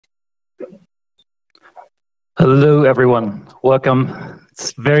Hello, everyone. Welcome.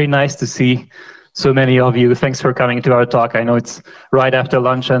 It's very nice to see so many of you. Thanks for coming to our talk. I know it's right after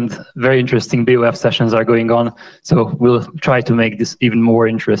lunch and very interesting BOF sessions are going on, so we'll try to make this even more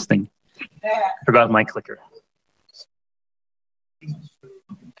interesting. Forgot my clicker.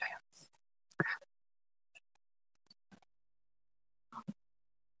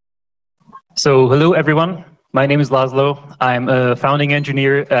 So, hello, everyone. My name is László. I'm a founding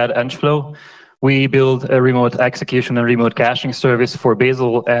engineer at Angeflow. We build a remote execution and remote caching service for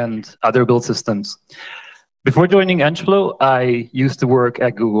Bazel and other build systems. Before joining Angeflow, I used to work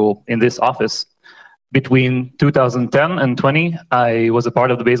at Google in this office. Between 2010 and 20, I was a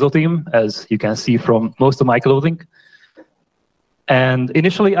part of the Bazel team, as you can see from most of my clothing. And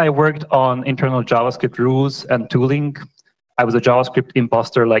initially, I worked on internal JavaScript rules and tooling. I was a JavaScript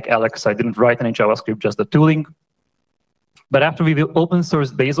imposter like Alex. I didn't write any JavaScript, just the tooling. But after we open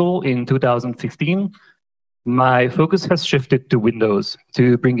sourced Bazel in 2015, my focus has shifted to Windows,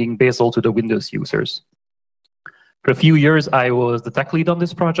 to bringing Bazel to the Windows users. For a few years, I was the tech lead on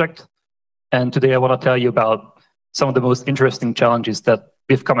this project. And today I want to tell you about some of the most interesting challenges that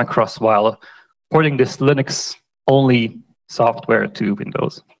we've come across while porting this Linux-only software to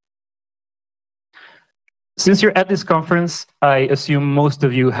Windows. Since you're at this conference, I assume most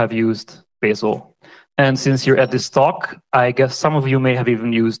of you have used Bazel. And since you're at this talk, I guess some of you may have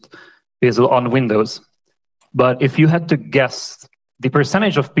even used Bazel on Windows. But if you had to guess the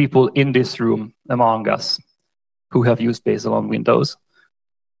percentage of people in this room among us who have used Bazel on Windows,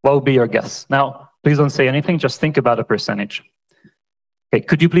 what would be your guess? Now, please don't say anything, just think about a percentage. Okay,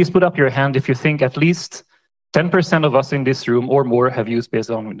 could you please put up your hand if you think at least 10% of us in this room or more have used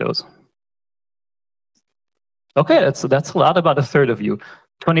Bazel on Windows? Okay, that's a lot, about a third of you.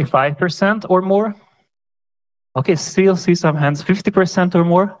 25% or more? Okay, still see some hands, 50% or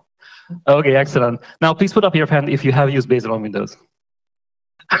more? Okay, excellent. Now, please put up your hand if you have used Bazel on Windows.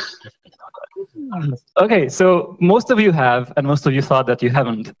 Okay, so most of you have, and most of you thought that you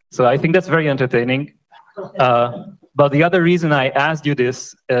haven't. So I think that's very entertaining. But the other reason I asked you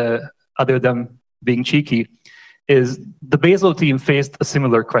this, other than being cheeky, is the Bazel team faced a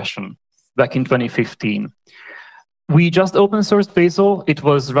similar question back in 2015. We just open sourced Bazel. It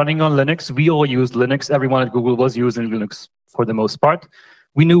was running on Linux. We all used Linux. Everyone at Google was using Linux for the most part.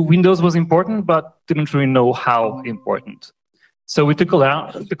 We knew Windows was important, but didn't really know how important. So we took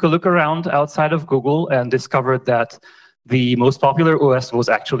a look around outside of Google and discovered that the most popular OS was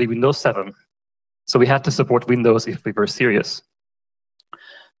actually Windows 7. So we had to support Windows if we were serious.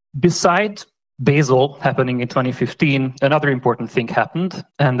 Besides Bazel happening in 2015, another important thing happened,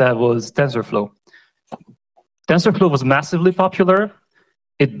 and that was TensorFlow. TensorFlow was massively popular.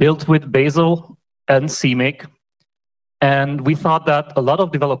 It built with Bazel and CMake. And we thought that a lot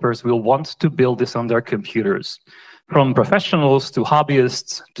of developers will want to build this on their computers, from professionals to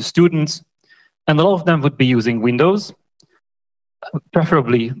hobbyists to students. And a lot of them would be using Windows,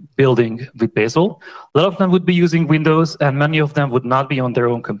 preferably building with Bazel. A lot of them would be using Windows, and many of them would not be on their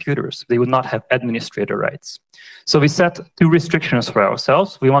own computers. They would not have administrator rights. So we set two restrictions for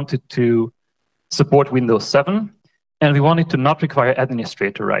ourselves. We wanted to support Windows 7, and we wanted to not require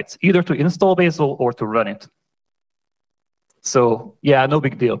administrator rights, either to install Bazel or to run it. So yeah, no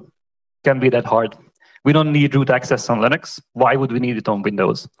big deal. Can't be that hard. We don't need root access on Linux. Why would we need it on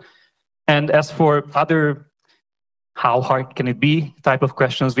Windows? And as for other how hard can it be type of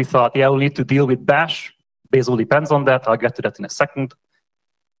questions, we thought, yeah, we'll need to deal with Bash. Bazel depends on that. I'll get to that in a second.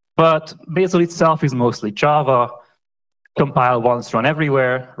 But Bazel itself is mostly Java, compile once, run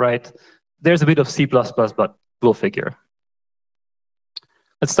everywhere, right? There's a bit of C++, but we'll figure.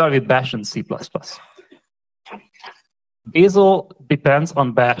 Let's start with Bash and C++. Bazel depends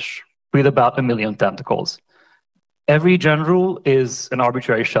on Bash with about 1 million tentacles. Every gen rule is an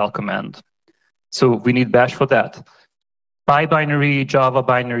arbitrary shell command. So we need Bash for that. PyBinary, Java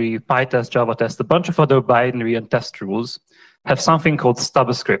binary, PyTest, JavaTest, a bunch of other binary and test rules have something called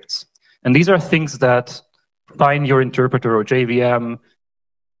stub scripts. And these are things that find your interpreter or JVM,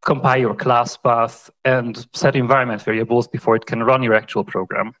 compile your class path, and set environment variables before it can run your actual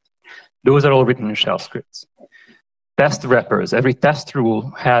program. Those are all written in shell scripts. Test wrappers. Every test rule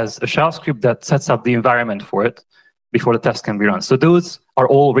has a shell script that sets up the environment for it before the test can be run. So those are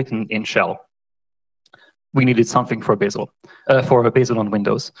all written in shell. We needed something for Bazel on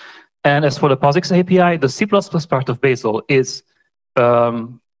Windows. And as for the POSIX API, the C++ part of Bazel is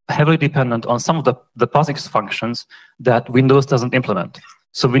heavily dependent on some of the POSIX functions that Windows doesn't implement.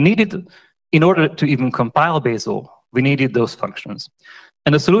 So we needed, in order to even compile Bazel, we needed those functions.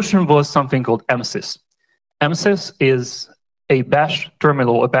 And the solution was something called MSys. MSys is a Bash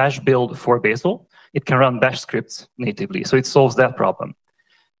terminal, a Bash build for Bazel. it can run bash scripts natively. So it solves that problem.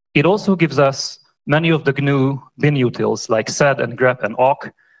 It also gives us many of the GNU bin utils like sed and grep and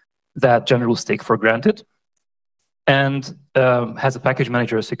awk that generals take for granted, and has a package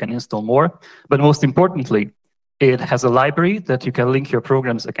manager so you can install more. But most importantly, it has a library that you can link your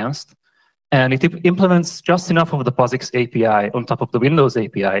programs against, and it implements just enough of the POSIX API on top of the Windows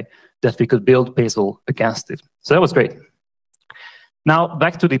API that we could build Bazel against it. So that was great. Now,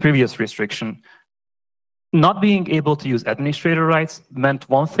 back to the previous restriction. Not being able to use administrator rights meant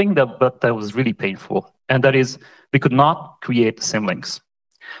one thing, but that was really painful, and that is we could not create symlinks.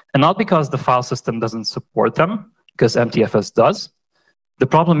 And not because the file system doesn't support them, because MTFS does. The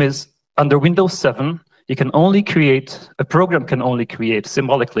problem is, under Windows 7, you can only create, a program can only create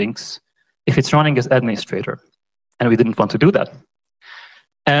symbolic links if it's running as administrator, and we didn't want to do that.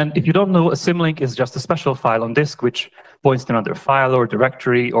 And if you don't know, a symlink is just a special file on disk which points to another file or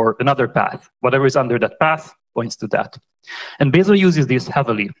directory or another path. Whatever is under that path points to that. And Bazel uses this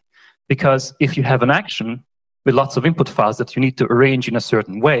heavily because if you have an action with lots of input files that you need to arrange in a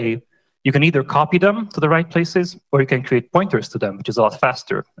certain way, you can either copy them to the right places or you can create pointers to them, which is a lot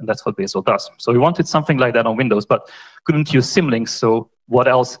faster. And that's what Bazel does. So we wanted something like that on Windows, but couldn't use symlinks. So what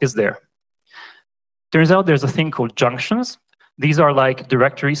else is there? Turns out there's a thing called junctions. These are like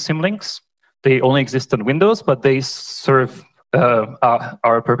directory symlinks. They only exist on Windows, but they serve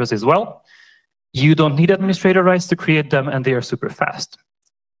our purpose as well. You don't need administrator rights to create them, and they are super fast.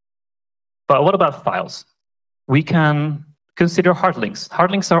 But what about files? We can consider hard links.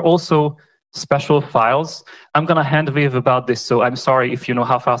 Hard links are also special files. I'm going to hand wave about this, so I'm sorry if you know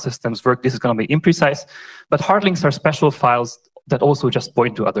how file systems work. This is going to be imprecise. But hard links are special files that also just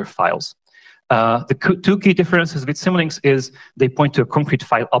point to other files. The two key differences with symlinks is they point to a concrete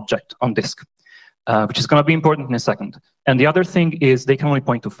file object on disk, which is going to be important in a second. And the other thing is they can only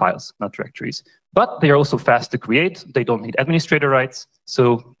point to files, not directories. But they are also fast to create. They don't need administrator rights,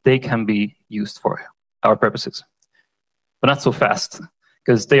 so they can be used for our purposes. But not so fast,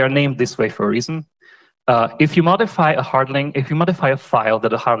 because they are named this way for a reason. If you modify a hard link, if you modify a file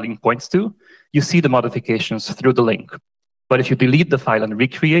that a hard link points to, you see the modifications through the link. But if you delete the file and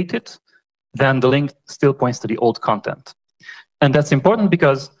recreate it, then the link still points to the old content. And that's important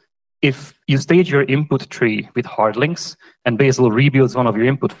because if you stage your input tree with hard links and Bazel rebuilds one of your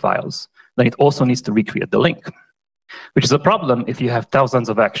input files, then it also needs to recreate the link, which is a problem if you have thousands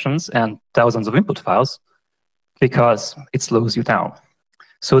of actions and thousands of input files because it slows you down.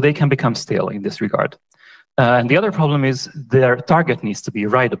 So they can become stale in this regard. And the other problem is their target needs to be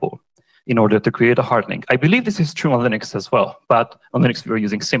writable in order to create a hard link. I believe this is true on Linux as well, but on Linux we were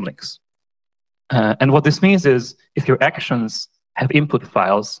using symlinks. And what this means is if your actions have input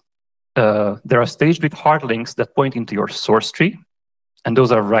files, they are staged with hard links that point into your source tree, and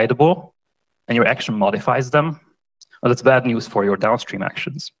those are writable, and your action modifies them. Well, that's bad news for your downstream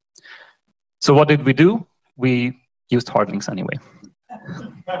actions. So what did we do? We used hard links anyway.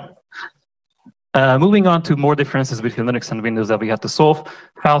 Moving on to more differences between Linux and Windows that we had to solve.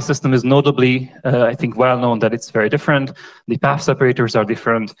 File system is notably, I think, well known that it's very different. The path separators are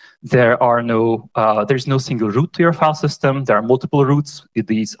different. There's no single root to your file system. There are multiple roots.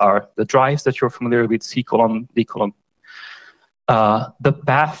 These are the drives that you're familiar with, C:, D:. The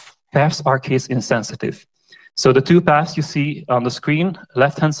paths are case insensitive. So the two paths you see on the screen,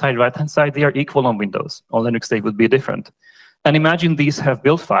 left-hand side, right-hand side, they are equal on Windows. On Linux, they would be different. And imagine these have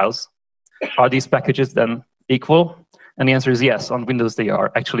build files. Are these packages then equal? And the answer is yes. On Windows, they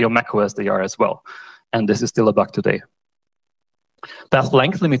are. Actually, on macOS, they are as well. And this is still a bug today. Path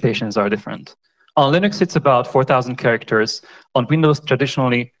length limitations are different. On Linux, it's about 4,000 characters. On Windows,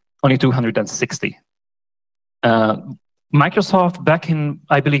 traditionally, only 260. Microsoft, back in,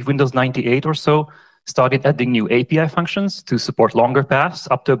 I believe, Windows 98 or so, started adding new API functions to support longer paths,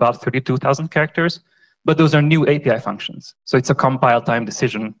 up to about 32,000 characters. But those are new API functions. So it's a compile time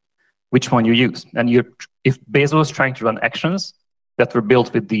decision which one you use. And if Bazel is trying to run actions that were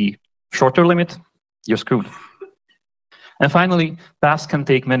built with the shorter limit, you're screwed. And finally, paths can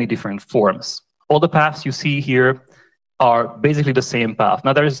take many different forms. All the paths you see here are basically the same path.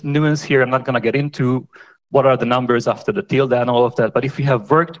 Now, there's nuance here. I'm not going to get into what are the numbers after the tilde and all of that. But if you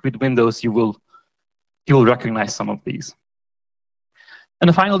have worked with Windows, you will recognize some of these. And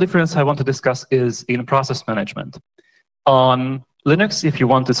the final difference I want to discuss is in process management. On Linux, if you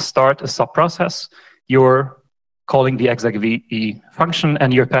want to start a subprocess, you're calling the execve function,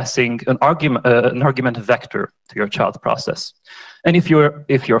 and you're passing an argument vector to your child process. And if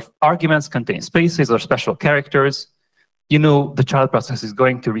your arguments contain spaces or special characters, you know the child process is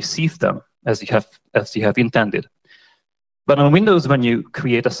going to receive them as you have intended. But on Windows, when you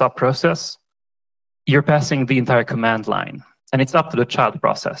create a subprocess, you're passing the entire command line. And it's up to the child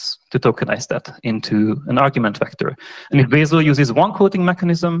process to tokenize that into an argument vector. And if Bazel uses one quoting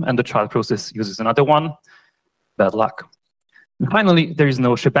mechanism and the child process uses another one, bad luck. And finally, there is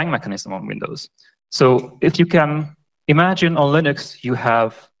no shebang mechanism on Windows. So if you can imagine on Linux, you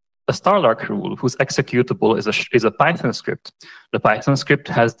have a starlark rule whose executable is a Python script. The Python script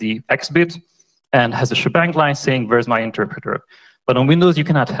has the X bit and has a shebang line saying, where's my interpreter? But on Windows, you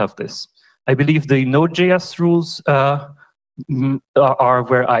cannot have this. I believe the Node.js rules are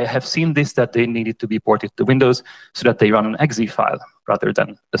where I have seen this, that they needed to be ported to Windows so that they run an exe file rather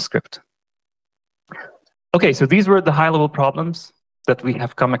than a script. Okay, so these were the high-level problems that we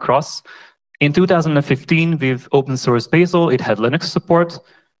have come across. In 2015, we've open sourced Bazel. It had Linux support.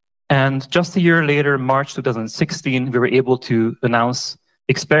 And just a year later, March 2016, we were able to announce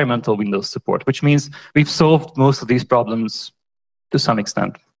experimental Windows support, which means we've solved most of these problems to some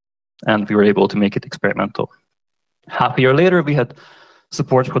extent, and we were able to make it experimental. Half a year later, we had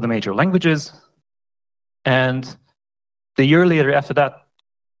support for the major languages, and the year later after that,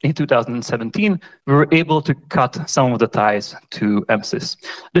 in 2017, we were able to cut some of the ties to MSys.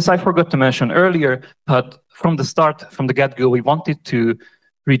 This I forgot to mention earlier, but from the start, from the get-go, we wanted to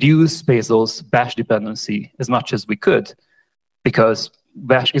reduce Bazel's bash dependency as much as we could, because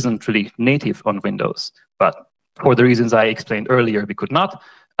bash isn't really native on Windows. But for the reasons I explained earlier, we could not.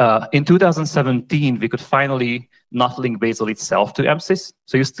 In 2017, we could finally not link Bazel itself to MSys.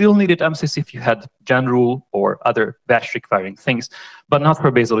 So you still needed MSys if you had genrule or other bash requiring things, but not for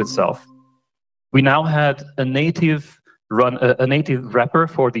Bazel itself. We now had a native wrapper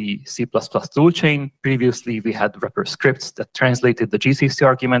for the C++ toolchain. Previously, we had wrapper scripts that translated the GCC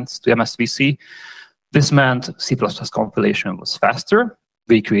arguments to MSVC. This meant C++ compilation was faster.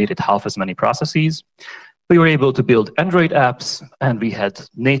 We created half as many processes. We were able to build Android apps, and we had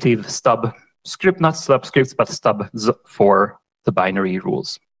native stub script, not stub scripts, but stubs for the binary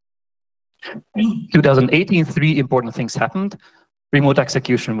rules. In 2018, 3 important things happened. Remote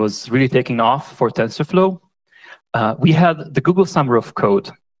execution was really taking off for TensorFlow. We had the Google Summer of Code.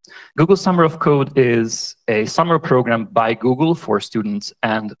 Google Summer of Code is a summer program by Google for students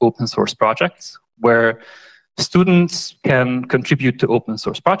and open source projects, where students can contribute to open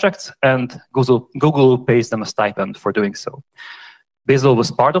source projects, and Google pays them a stipend for doing so. Bazel was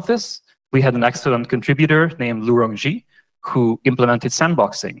part of this. We had an excellent contributor named Lu Rongji, who implemented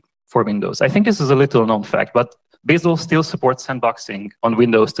sandboxing for Windows. I think this is a little known fact, but Bazel still supports sandboxing on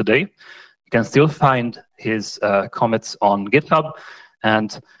Windows today. You can still find his commits on GitHub.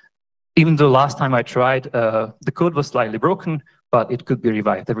 And even though last time I tried, the code was slightly broken, but it could be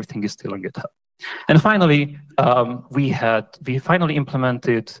revived. Everything is still on GitHub. And finally, we finally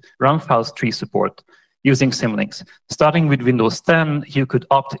implemented run files tree support using symlinks. Starting with Windows 10, you could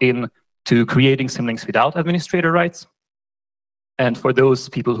opt in to creating symlinks without administrator rights. And for those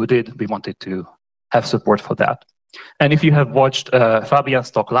people who did, we wanted to have support for that. And if you have watched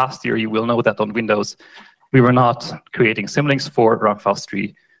Fabian's talk last year, you will know that on Windows, we were not creating symlinks for run files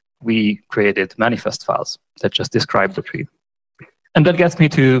tree. We created manifest files that just describe the tree. And that gets me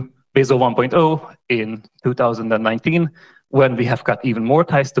to Bazel 1.0 in 2019, when we have got even more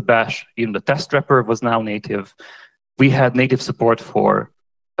ties to bash. Even the test wrapper was now native. We had native support for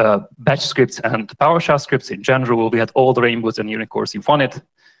batch scripts and PowerShell scripts in general. We had all the rainbows and unicorns you wanted.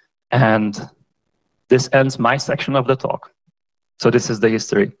 And this ends my section of the talk. So this is the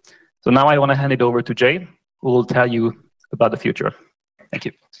history. So now I want to hand it over to Jay, who will tell you about the future. Thank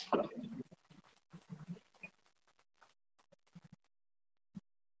you.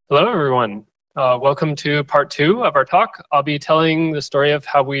 Hello, everyone. Welcome to part 2 of our talk. I'll be telling the story of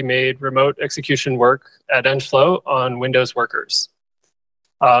how we made remote execution work at EngFlow on Windows workers.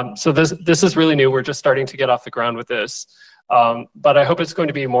 So this is really new. We're just starting to get off the ground with this. But I hope it's going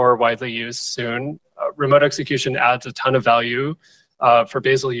to be more widely used soon. Remote execution adds a ton of value for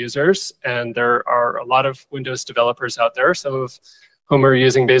Bazel users. And there are a lot of Windows developers out there, some of whom are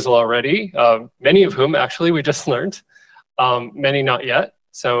using Bazel already, many of whom actually we just learned, many not yet.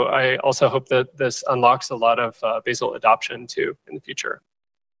 So I also hope that this unlocks a lot of Bazel adoption too in the future.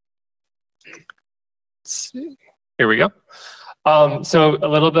 Let's see. Here we go. So a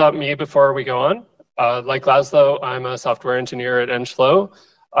little about me before we go on. Like László, I'm a software engineer at EngFlow.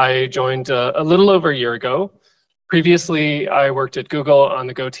 I joined a little over a year ago. Previously, I worked at Google on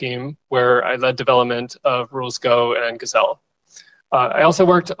the Go team, where I led development of Rules Go and Gazelle. I also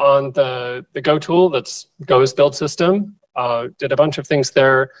worked on the Go tool, that's Go's build system. Did a bunch of things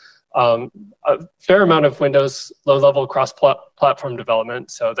there, a fair amount of Windows low-level cross-platform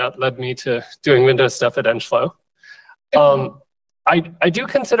development. So that led me to doing Windows stuff at EngFlow. I do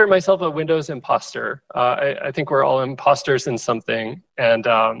consider myself a Windows imposter. I think we're all imposters in something. And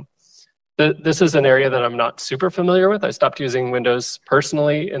this is an area that I'm not super familiar with. I stopped using Windows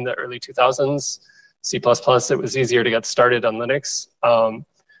personally in the early 2000s. C++, it was easier to get started on Linux.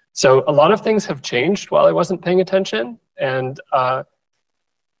 So a lot of things have changed while I wasn't paying attention. And I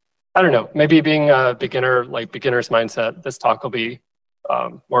don't know, maybe being a beginner, like beginner's mindset, this talk will be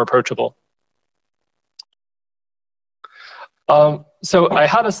more approachable. So I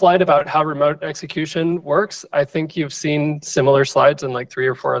had a slide about how remote execution works. I think you've seen similar slides in like 3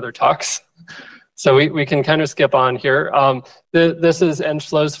 or 4 other talks. So we can kind of skip on here. This is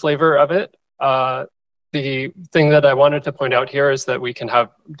EngFlow's flavor of it. The thing that I wanted to point out here is that we can have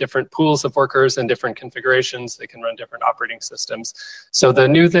different pools of workers and different configurations. They can run different operating systems. So the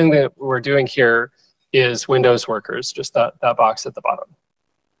new thing that we're doing here is Windows workers, just that box at the bottom.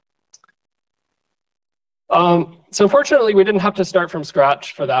 So fortunately, we didn't have to start from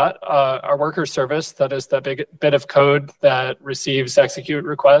scratch for that. Our worker service, that is that big bit of code that receives execute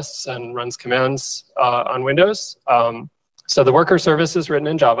requests and runs commands on Windows. So the worker service is written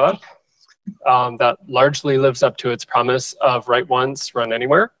in Java. That largely lives up to its promise of write once, run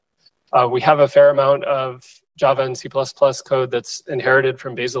anywhere. We have a fair amount of Java and C++ code that's inherited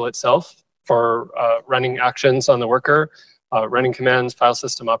from Bazel itself for running actions on the worker, running commands, file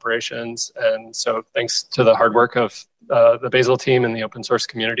system operations. And so thanks to the hard work of the Bazel team and the open source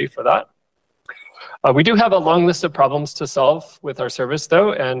community for that. We do have a long list of problems to solve with our service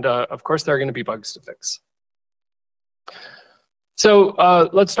though, and of course there are going to be bugs to fix. So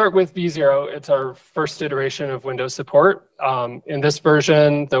let's start with V0. It's our first iteration of Windows support. In this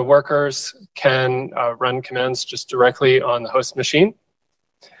version, the workers can run commands just directly on the host machine.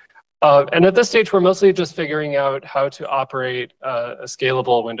 And at this stage, we're mostly just figuring out how to operate a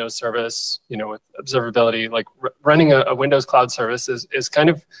scalable Windows service, with observability. Like running a Windows cloud service is kind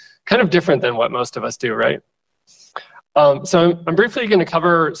of different than what most of us do, right? So I'm briefly going to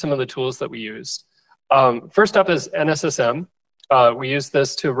cover some of the tools that we used. First up is NSSM. We use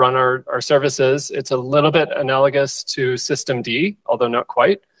this to run our services. It's a little bit analogous to systemd, although not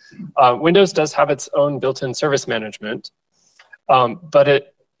quite. Windows does have its own built-in service management,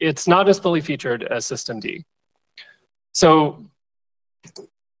 but it's not as fully featured as systemd. So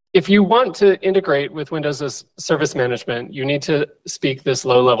if you want to integrate with Windows' service management, you need to speak this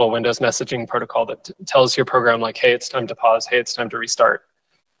low-level Windows messaging protocol that tells your program like, hey, it's time to pause, hey, it's time to restart.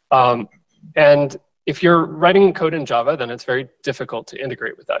 And if you're writing code in Java, then it's very difficult to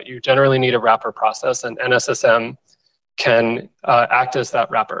integrate with that. You generally need a wrapper process, and NSSM can act as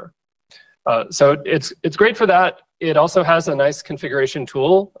that wrapper. So it's great for that. It also has a nice configuration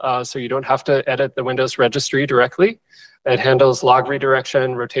tool, so you don't have to edit the Windows registry directly. It handles log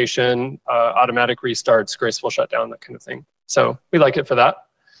redirection, rotation, automatic restarts, graceful shutdown, that kind of thing. So we like it for that.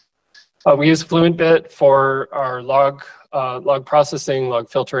 We use FluentBit for our log processing, log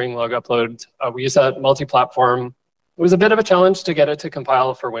filtering, log upload. We use that multi-platform. It was a bit of a challenge to get it to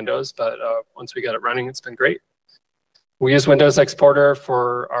compile for Windows, but once we got it running, it's been great. We use Windows Exporter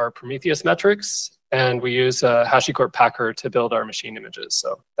for our Prometheus metrics, and we use HashiCorp Packer to build our machine images.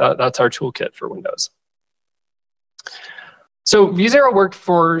 So that's our toolkit for Windows. So V0 worked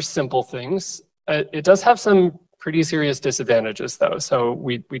for simple things. It does have some pretty serious disadvantages though. So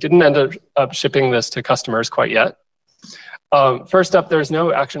we didn't end up shipping this to customers quite yet. First up, there's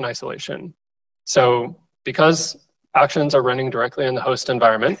no action isolation. So because actions are running directly in the host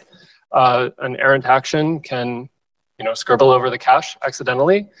environment, an errant action can scribble over the cache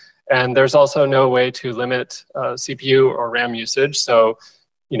accidentally. And there's also no way to limit CPU or RAM usage. So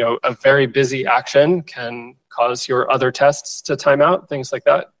a very busy action can cause your other tests to time out. Things like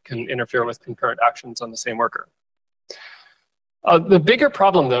that can interfere with concurrent actions on the same worker. The bigger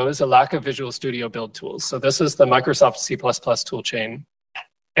problem, though, is a lack of Visual Studio build tools. So this is the Microsoft C++ toolchain.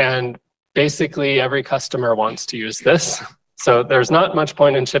 And basically, every customer wants to use this. So there's not much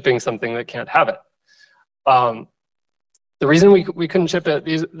point in shipping something that can't have it. The reason we couldn't ship it,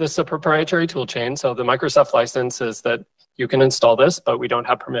 this is a proprietary toolchain. So the Microsoft license is that you can install this, but we don't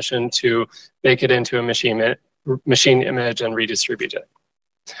have permission to bake it into a machine image and redistribute it.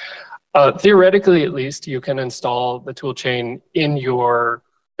 Theoretically, at least, you can install the toolchain in your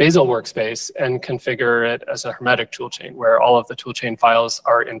Bazel workspace and configure it as a hermetic toolchain, where all of the toolchain files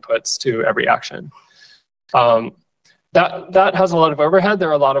are inputs to every action. That has a lot of overhead. There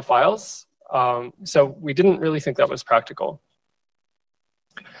are a lot of files. So we didn't really think that was practical.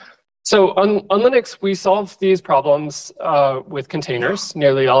 So on Linux, we solve these problems with containers.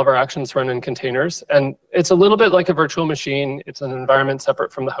 Nearly all of our actions run in containers. And it's a little bit like a virtual machine. It's an environment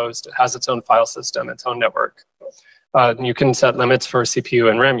separate from the host. It has its own file system, its own network. You can set limits for CPU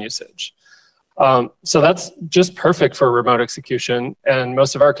and RAM usage. So that's just perfect for remote execution. And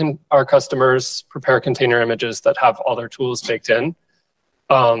most of our customers prepare container images that have all their tools baked in.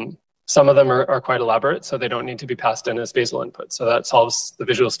 Some of them are quite elaborate, so they don't need to be passed in as Bazel input. So that solves the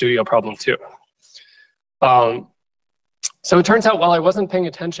Visual Studio problem too. So it turns out while I wasn't paying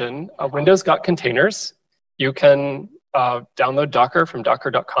attention, Windows got containers. You can download Docker from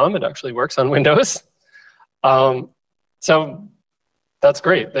docker.com. It actually works on Windows. So that's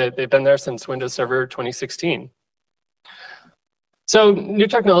great. They've been there since Windows Server 2016. So new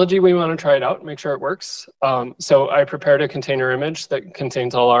technology, we want to try it out, make sure it works. So I prepared a container image that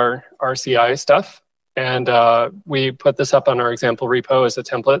contains all our CI stuff. And we put this up on our example repo as a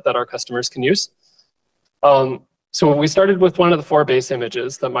template that our customers can use. So we started with one of the 4 base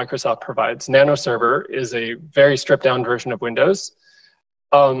images that Microsoft provides. Nano Server is a very stripped down version of Windows.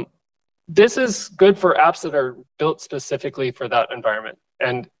 This is good for apps that are built specifically for that environment.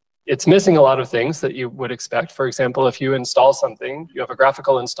 And it's missing a lot of things that you would expect. For example, if you install something, you have a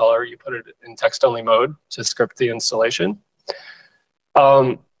graphical installer, you put it in text-only mode to script the installation.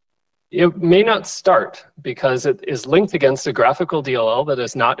 It may not start because it is linked against a graphical DLL that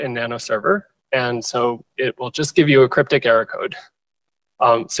is not in Nano Server. And so it will just give you a cryptic error code.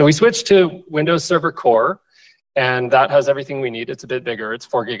 So we switched to Windows Server Core, and that has everything we need. It's a bit bigger, it's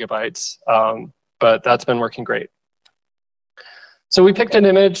 4 gigabytes, but that's been working great. So we picked an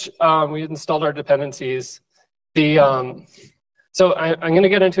image, we installed our dependencies. So I'm gonna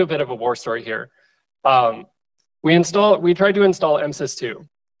get into a bit of a war story here. We tried to install MSys2,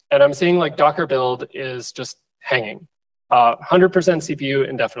 and I'm seeing like Docker build is just hanging. 100% CPU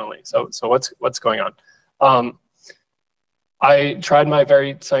indefinitely. So what's going on? I tried my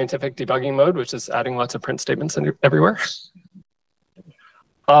very scientific debugging mode, which is adding lots of print statements everywhere.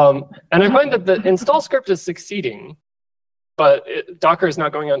 And I find that the install script is succeeding, but Docker is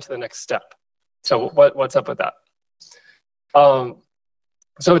not going on to the next step. So what's up with that?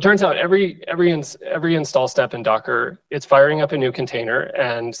 So it turns out every install step in Docker, it's firing up a new container,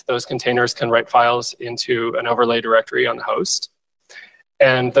 and those containers can write files into an overlay directory on the host.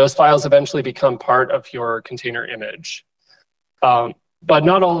 And those files eventually become part of your container image. But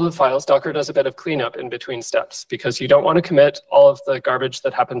not all of the files. Docker does a bit of cleanup in between steps because you don't want to commit all of the garbage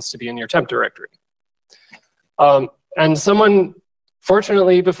that happens to be in your temp directory. And someone,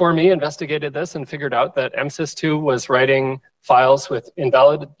 fortunately before me, investigated this and figured out that MSys2 was writing files with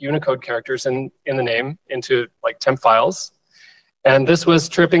invalid Unicode characters in the name into like temp files. And this was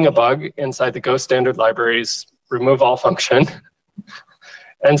tripping a bug inside the Go standard library's remove all function.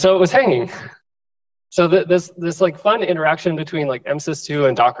 And so it was hanging. So this like fun interaction between like MSys2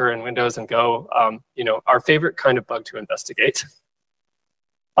 and Docker and Windows and Go, our favorite kind of bug to investigate.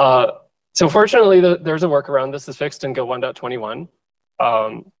 So fortunately, there's a workaround. This is fixed in Go 1.21.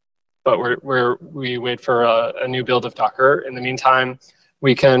 But we wait for a new build of Docker. In the meantime,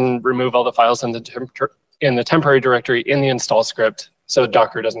 we can remove all the files in the temporary directory in the install script so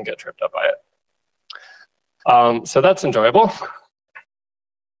Docker doesn't get tripped up by it. So that's enjoyable.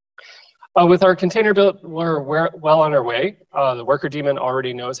 With our container build, we're well on our way. The worker daemon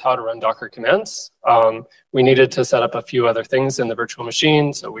already knows how to run Docker commands. We needed to set up a few other things in the virtual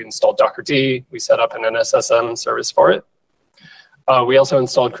machine, so we installed Dockerd. We set up an NSSM service for it. We also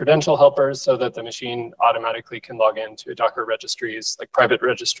installed credential helpers so that the machine automatically can log into Docker registries, like private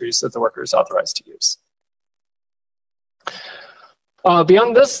registries that the worker is authorized to use.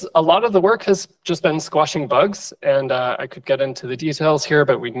 Beyond this, a lot of the work has just been squashing bugs, and I could get into the details here,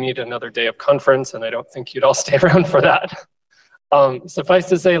 but we'd need another day of conference, and I don't think you'd all stay around for that. Suffice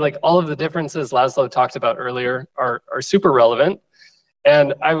to say, like all of the differences László talked about earlier are super relevant.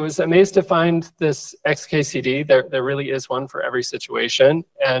 And I was amazed to find this XKCD. There really is one for every situation.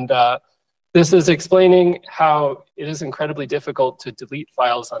 And this is explaining how it is incredibly difficult to delete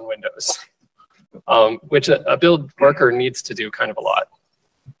files on Windows, which a build worker needs to do kind of a lot.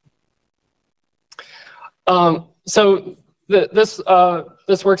 So this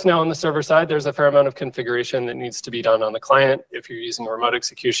works now on the server side. There's a fair amount of configuration that needs to be done on the client if you're using a remote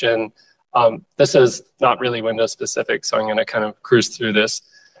execution. This is not really Windows specific, so I'm going to kind of cruise through this.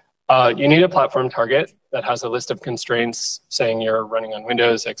 You need a platform target that has a list of constraints saying you're running on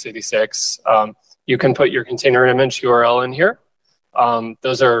Windows x86. You can put your container image URL in here.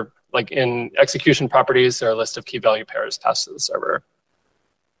 Those are like in execution properties, there are a list of key value pairs passed to the server.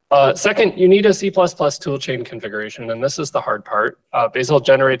 Second, you need a C++ toolchain configuration, and this is the hard part. Bazel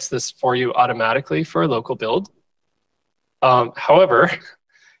generates this for you automatically for a local build. However,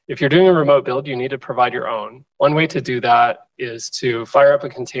 if you're doing a remote build, you need to provide your own. One way to do that is to fire up a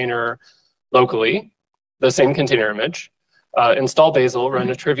container locally the same container image, install Bazel, run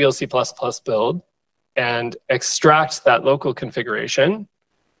a trivial C++ build, and extract that local configuration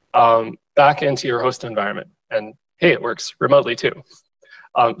back into your host environment. And hey, it works remotely too.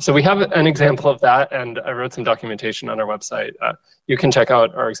 So we have an example of that, and I wrote some documentation on our website. You can check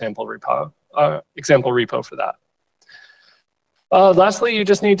out our example repo for that. Lastly, you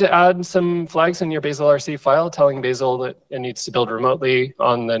just need to add some flags in your Bazel RC file telling Bazel that it needs to build remotely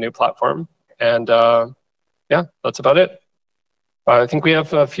on the new platform. And yeah, that's about it. I think we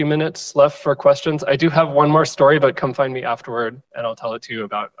have a few minutes left for questions. I do have one more story, but come find me afterward, and I'll tell it to you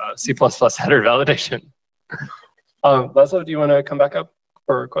about C++ header validation. László, do you want to come back up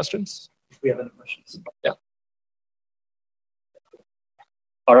for questions? If we have any questions. Yeah.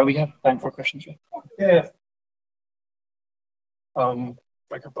 Or we have time for questions, right? Yeah.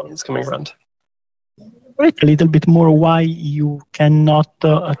 Microphone is coming around. A little bit more why you cannot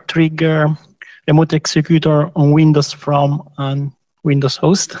trigger remote executor on Windows from a Windows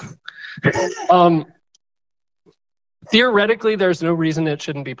host? Theoretically, there's no reason it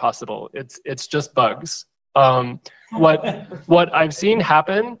shouldn't be possible. It's just bugs. What I've seen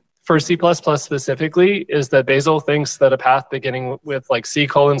happen for C++ specifically is that Bazel thinks that a path beginning with like C:/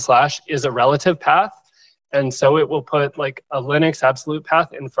 is a relative path. And so it will put like a Linux absolute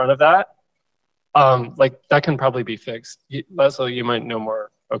path in front of that. Like that can probably be fixed. László, you might know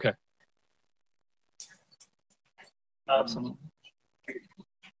more. Okay. Absolutely.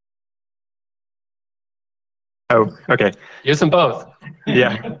 Oh, okay. Use them both.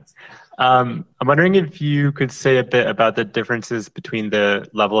 Yeah. I'm wondering if you could say a bit about the differences between the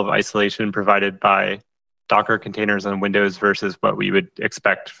level of isolation provided by Docker containers on Windows versus what we would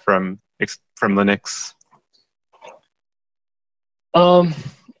expect from Linux. The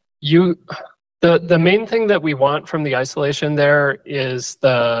main thing that we want from the isolation there is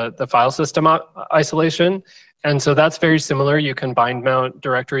the file system isolation. And so that's very similar. You can bind mount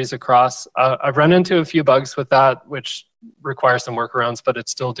directories across. I've run into a few bugs with that, which require some workarounds, but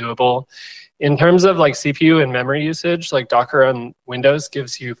it's still doable. In terms of like CPU and memory usage, like Docker on Windows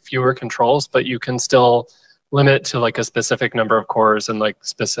gives you fewer controls, but you can still limit to like a specific number of cores and like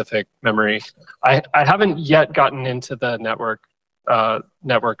specific memory. I haven't yet gotten into the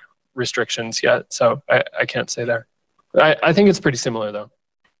network restrictions yet, so I can't say there. I think it's pretty similar though.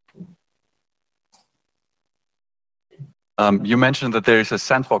 You mentioned that there is a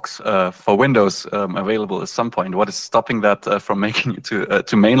sandbox for Windows available at some point. What is stopping that from making it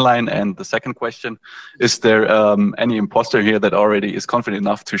to mainline? And the second question, is there any imposter here that already is confident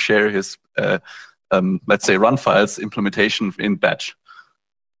enough to share his, let's say, run files implementation in batch?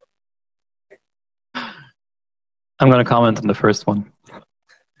 I'm going to comment on the first one.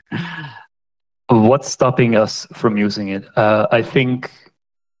 What's stopping us from using it? I think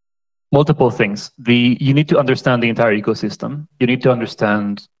multiple things. You need to understand the entire ecosystem. You need to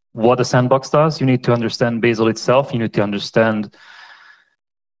understand what a sandbox does. You need to understand Bazel itself. You need to understand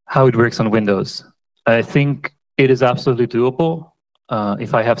how it works on Windows. I think it is absolutely doable.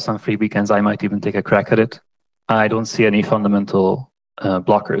 If I have some free weekends, I might even take a crack at it. I don't see any fundamental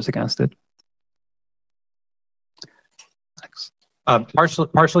blockers against it.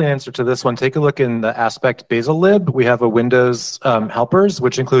 Partially answer to this one, take a look in the aspect Bazel lib. We have a Windows helpers,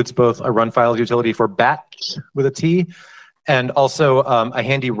 which includes both a run file utility for batch with a T, and also a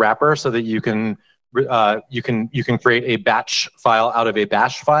handy wrapper so that you can create a batch file out of a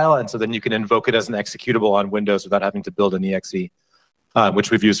bash file, and so then you can invoke it as an executable on Windows without having to build an exe,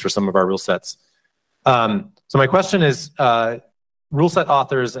 which we've used for some of our rule sets. So my question is, rule set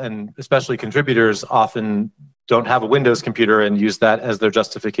authors and especially contributors often don't have a Windows computer and use that as their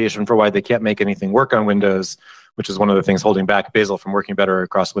justification for why they can't make anything work on Windows, which is one of the things holding back Bazel from working better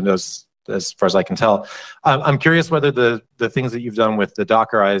across Windows, as far as I can tell. I'm curious whether the things that you've done with the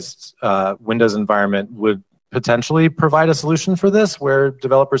Dockerized Windows environment would potentially provide a solution for this, where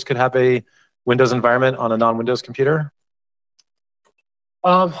developers could have a Windows environment on a non-Windows computer?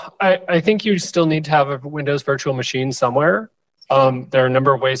 I think you still need to have a Windows virtual machine somewhere. There are a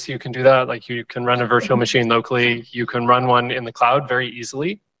number of ways you can do that. Like you can run a virtual machine locally. You can run one in the cloud very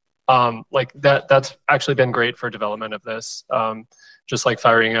easily. Like that's actually been great for development of this. Just like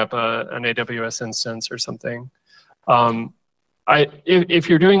firing up an AWS instance or something. If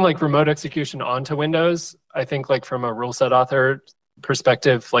you're doing like remote execution onto Windows, I think like from a rule set author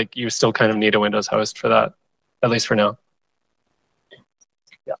perspective, like you still kind of need a Windows host for that, at least for now.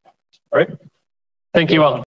 Yeah. All right. Thank you all.